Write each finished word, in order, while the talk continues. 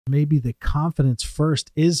maybe the confidence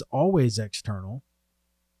first is always external,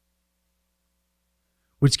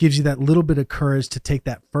 which gives you that little bit of courage to take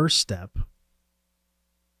that first step.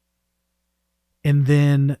 And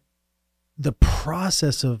then the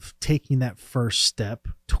process of taking that first step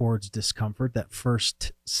towards discomfort, that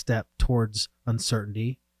first step towards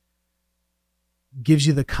uncertainty, gives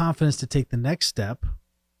you the confidence to take the next step,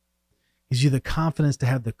 gives you the confidence to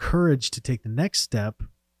have the courage to take the next step,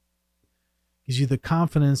 gives you the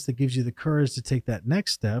confidence that gives you the courage to take that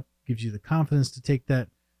next step, gives you the confidence to take that,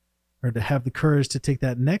 or to have the courage to take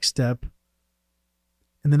that next step.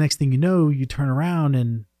 And the next thing you know, you turn around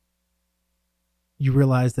and you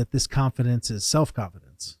realize that this confidence is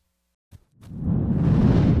self-confidence.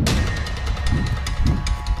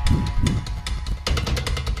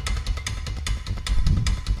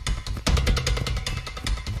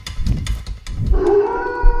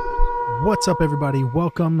 What's up, everybody?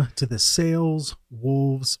 Welcome to the Sales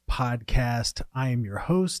Wolves podcast. I am your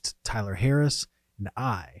host, Tyler Harris, and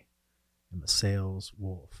I am a sales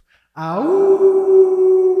wolf. Ow!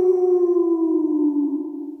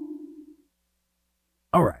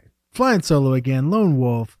 All right, flying solo again, Lone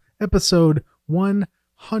Wolf, episode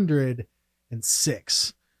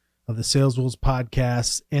 106 of the Sales Wolves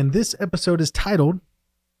podcast. And this episode is titled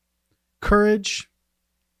Courage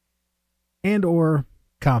and/or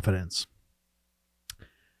Confidence. I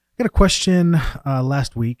got a question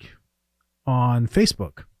last week on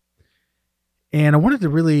Facebook, and I wanted to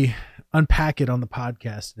really unpack it on the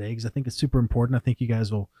podcast today because I think it's super important. I think you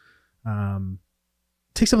guys will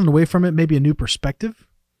take something away from it, maybe a new perspective,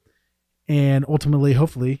 and ultimately,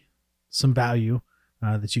 hopefully, some value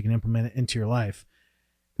that you can implement into your life.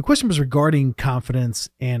 The question was regarding confidence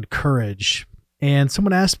and courage. And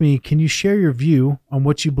someone asked me, can you share your view on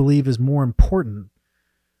what you believe is more important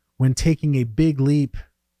when taking a big leap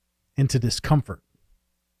into discomfort?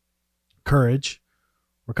 Courage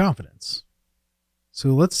or confidence? So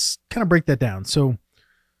let's kind of break that down. So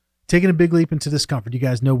taking a big leap into discomfort, you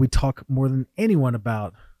guys know we talk more than anyone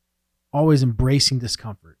about always embracing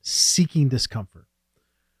discomfort, seeking discomfort.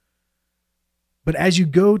 But as you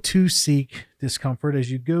go to seek discomfort, as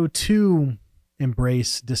you go to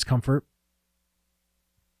embrace discomfort,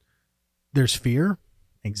 there's fear,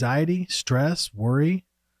 anxiety, stress, worry,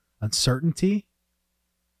 uncertainty,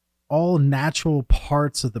 all natural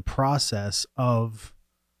parts of the process of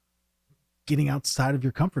getting outside of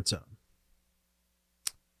your comfort zone.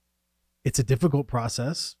 It's a difficult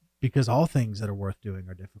process because all things that are worth doing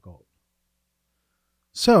are difficult.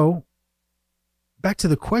 So, back to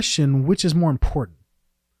the question, which is more important?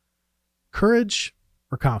 Courage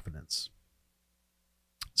or confidence?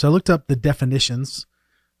 So I looked up the definitions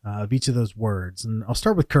of each of those words, and I'll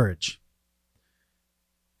start with courage.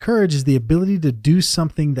 Courage is the ability to do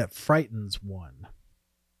something that frightens one.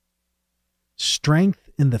 Strength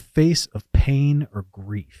in the face of pain or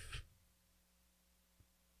grief.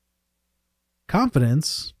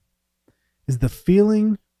 Confidence is the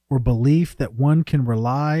feeling or belief that one can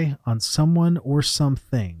rely on someone or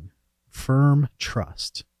something. Firm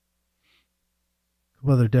trust. A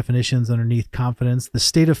couple other definitions underneath confidence: the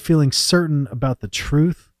state of feeling certain about the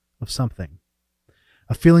truth of something.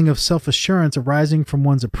 A feeling of self-assurance arising from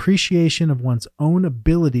one's appreciation of one's own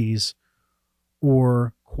abilities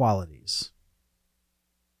or qualities.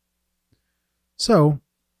 So,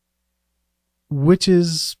 which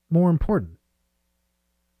is more important?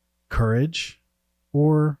 Courage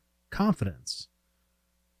or confidence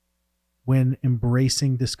when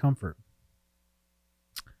embracing discomfort?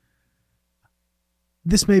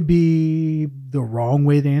 This may be the wrong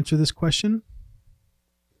way to answer this question,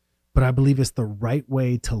 but I believe it's the right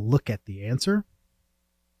way to look at the answer.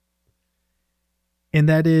 And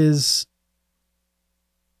that is,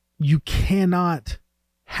 you cannot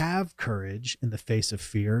have courage in the face of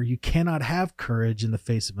fear. You cannot have courage in the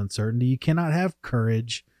face of uncertainty. You cannot have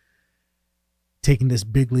courage taking this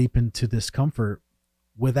big leap into discomfort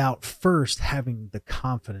without first having the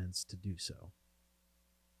confidence to do so.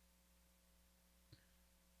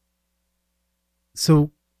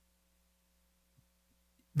 So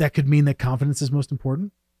that could mean that confidence is most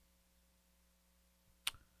important,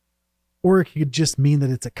 or it could just mean that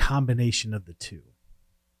it's a combination of the two.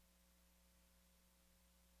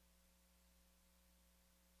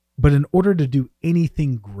 But in order to do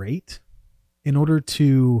anything great, in order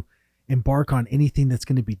to embark on anything that's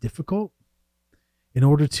going to be difficult, in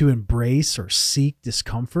order to embrace or seek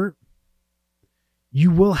discomfort,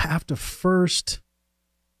 you will have to first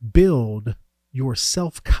build your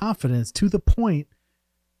self-confidence to the point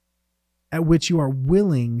at which you are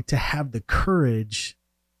willing to have the courage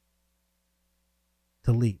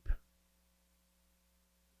to leap.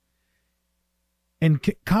 And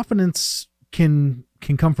confidence can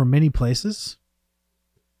come from many places.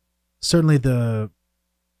 Certainly the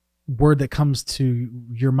word that comes to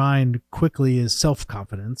your mind quickly is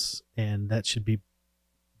self-confidence, and that should be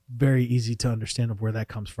very easy to understand of where that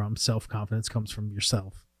comes from. Self-confidence comes from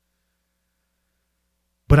yourself.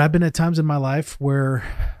 But I've been at times in my life where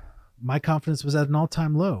my confidence was at an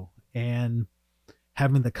all-time low, and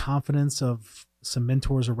having the confidence of some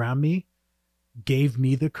mentors around me gave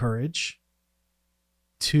me the courage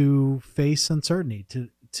to face uncertainty,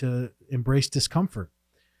 to embrace discomfort.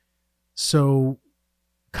 So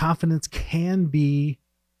confidence can be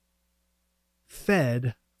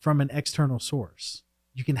fed from an external source.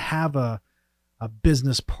 You can have a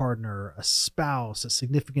business partner, a spouse, a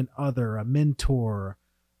significant other, a mentor,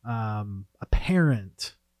 a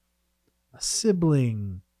parent, a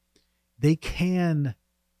sibling. They can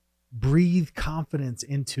breathe confidence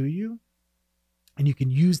into you, and you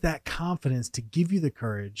can use that confidence to give you the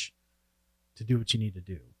courage to do what you need to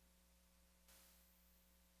do.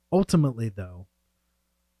 Ultimately, though,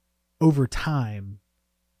 over time,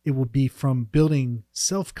 it will be from building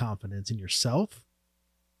self-confidence in yourself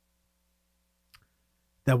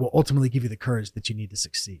that will ultimately give you the courage that you need to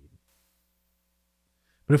succeed.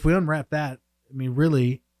 But if we unwrap that, I mean,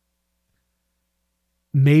 really,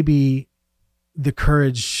 maybe the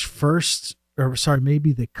courage first,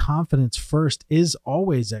 maybe the confidence first is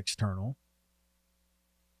always external,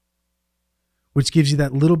 which gives you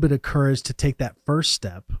that little bit of courage to take that first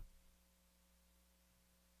step.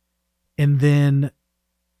 And then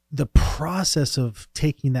the process of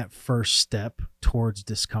taking that first step towards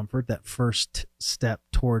discomfort, that first step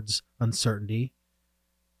towards uncertainty,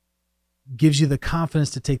 gives you the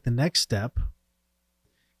confidence to take the next step,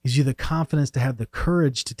 gives you the confidence to have the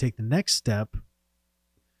courage to take the next step,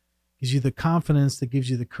 gives you the confidence that gives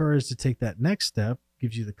you the courage to take that next step,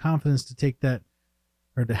 gives you the confidence to take that,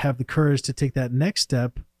 or to have the courage to take that next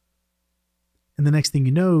step. And the next thing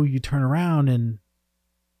you know, you turn around and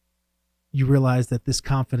you realize that this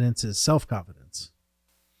confidence is self-confidence.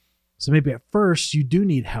 So maybe at first you do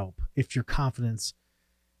need help if your confidence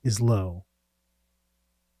is low,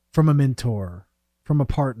 from a mentor, from a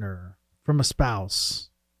partner, from a spouse.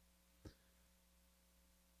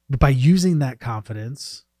 But by using that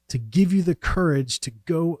confidence to give you the courage to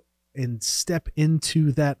go and step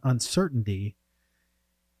into that uncertainty,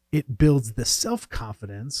 it builds the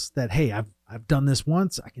self-confidence that, hey, I've done this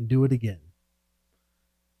once, I can do it again.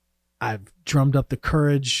 I've drummed up the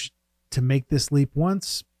courage to make this leap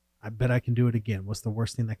once, I bet I can do it again. What's the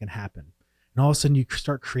worst thing that can happen? And all of a sudden you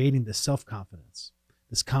start creating this self-confidence,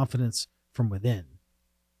 this confidence from within,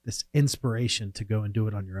 this inspiration to go and do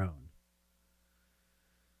it on your own.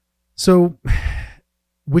 So,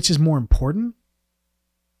 which is more important?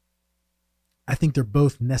 I think they're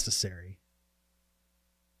both necessary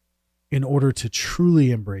in order to truly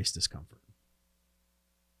embrace discomfort,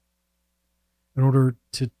 in order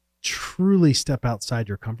to truly step outside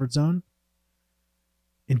your comfort zone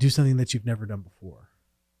and do something that you've never done before.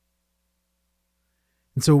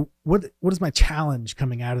 And so what is my challenge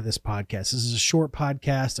coming out of this podcast? This is a short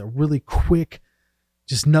podcast, a really quick,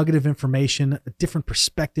 just nugget of information, a different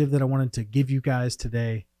perspective that I wanted to give you guys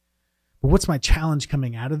today. But what's my challenge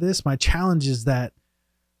coming out of this? My challenge is that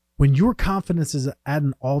when your confidence is at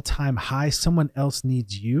an all-time high, someone else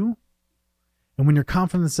needs you. And when your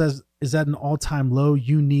confidence is at an all-time low,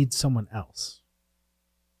 you need someone else.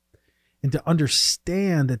 And to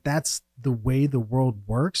understand that that's the way the world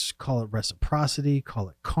works, call it reciprocity, call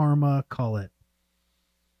it karma, call it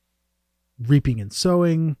reaping and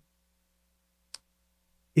sowing.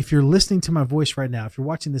 If you're listening to my voice right now, if you're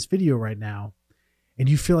watching this video right now, and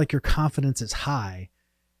you feel like your confidence is high,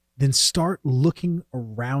 then start looking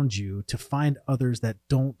around you to find others that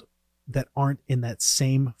aren't in that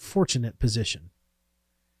same fortunate position,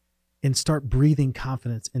 and start breathing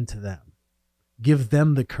confidence into them. Give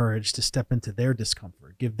them the courage to step into their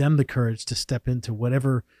discomfort. Give them the courage to step into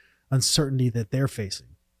whatever uncertainty that they're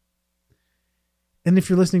facing. And if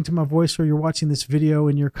you're listening to my voice or you're watching this video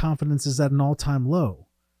and your confidence is at an all-time low,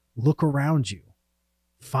 look around you.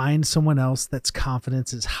 Find someone else that's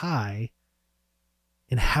confidence is high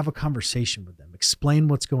and have a conversation with them. Explain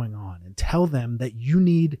what's going on and tell them that you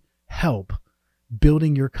need help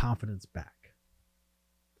building your confidence back.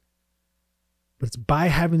 But it's by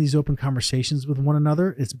having these open conversations with one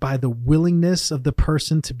another. It's by the willingness of the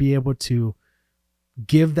person to be able to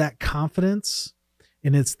give that confidence.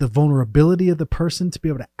 And it's the vulnerability of the person to be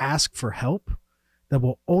able to ask for help that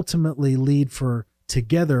will ultimately lead for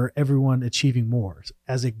together everyone achieving more.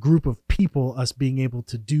 As a group of people, us being able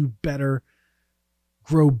to do better,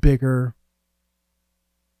 grow bigger,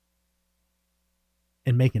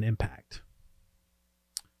 and make an impact.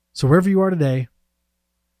 So wherever you are today,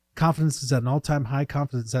 confidence is at an all-time high,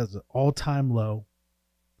 confidence is at an all-time low.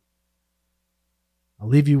 I'll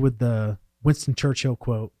leave you with the Winston Churchill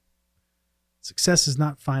quote: "Success is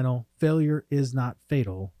not final, failure is not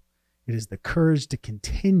fatal. It is the courage to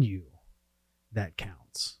continue that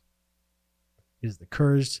counts." It is the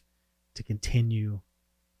courage to continue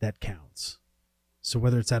that counts. So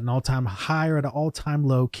whether it's at an all-time high or at an all-time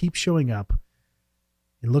low, keep showing up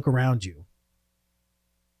and look around you.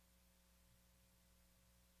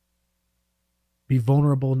 Be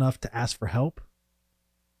vulnerable enough to ask for help,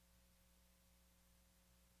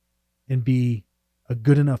 and be a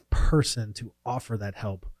good enough person to offer that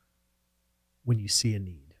help when you see a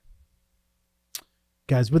need.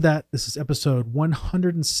 Guys, with that, this is episode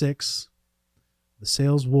 106, the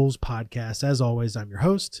Sales Wolves podcast. As always, I'm your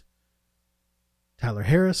host, Tyler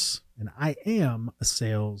Harris, and I am a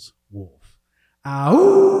sales wolf.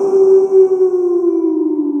 Ow!